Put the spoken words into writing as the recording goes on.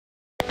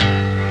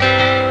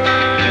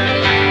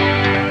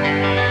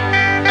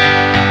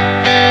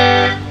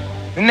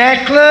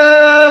that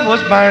club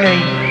was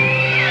burning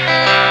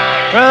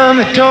from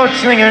the torch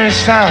singer's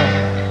song,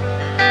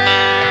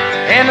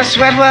 and the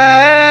sweat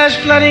was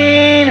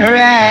flooding her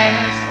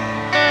eyes.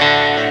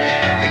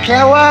 The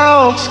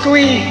catwalk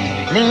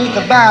squeaked beneath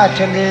the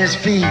bartender's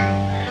feet,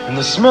 and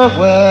the smoke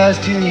was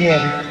too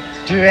heavy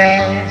to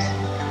rise.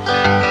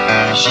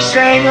 She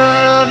sang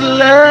of the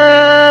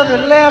love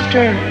that left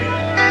her,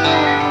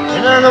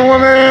 another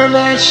woman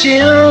that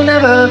she'll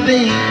never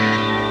be.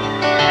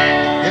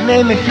 It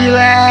made me feel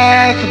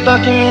like a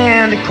buck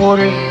and a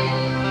quarter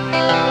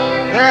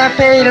that I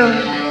paid her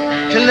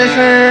to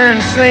listen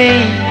and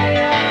sing.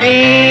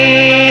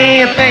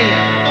 I paid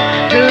her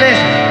to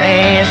listen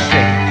and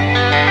sing.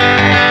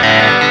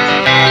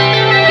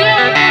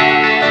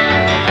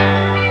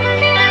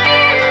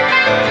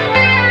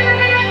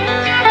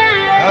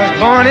 I was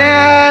born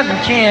out in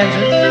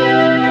Kansas,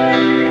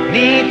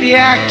 beneath the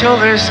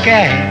October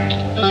sky.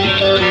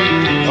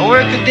 I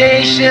worked the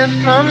day shift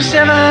from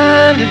 7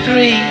 to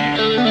 3,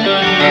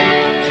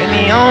 and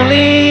the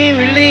only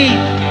relief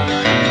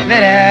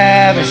that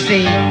I ever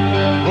see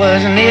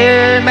was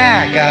near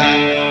my God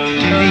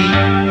to thee.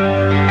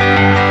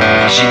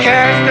 She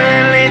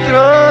constantly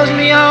throws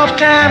me off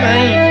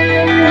timely,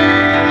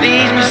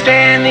 leaves me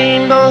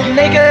standing both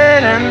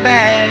naked and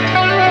bad,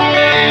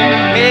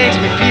 makes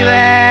me feel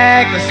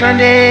like the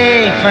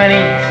Sunday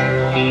funnies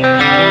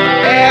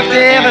after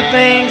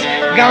everything's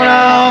gone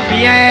off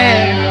the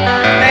air.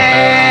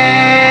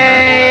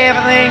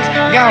 Everything's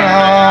gone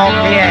off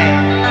the air.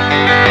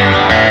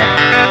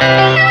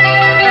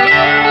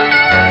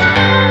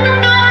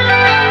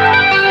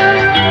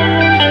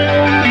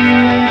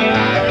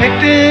 I picked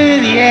through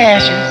the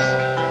ashes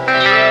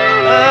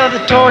of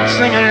the torch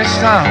singer's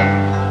song,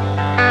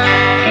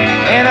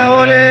 and I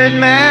ordered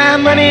my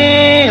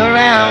money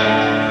around.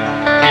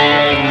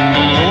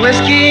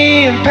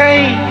 Whiskey and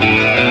pain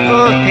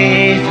both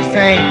taste the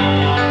same,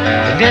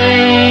 but there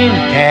ain't a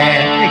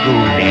time to go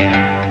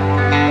down.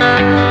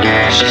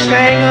 She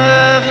sang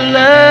of the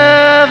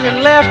love that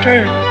left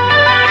her,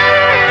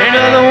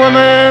 another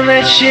woman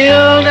that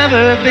she'll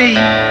never be.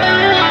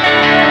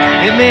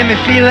 It made me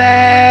feel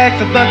like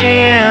the buck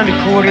and a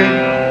quarter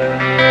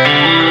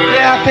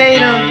that I paid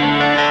him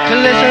to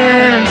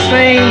listen and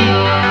sing.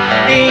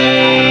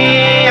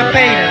 I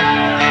paid him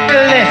to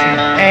listen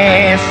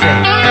and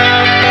sing.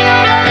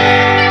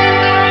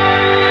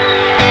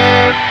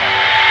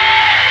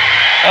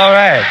 All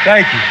right,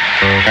 thank you.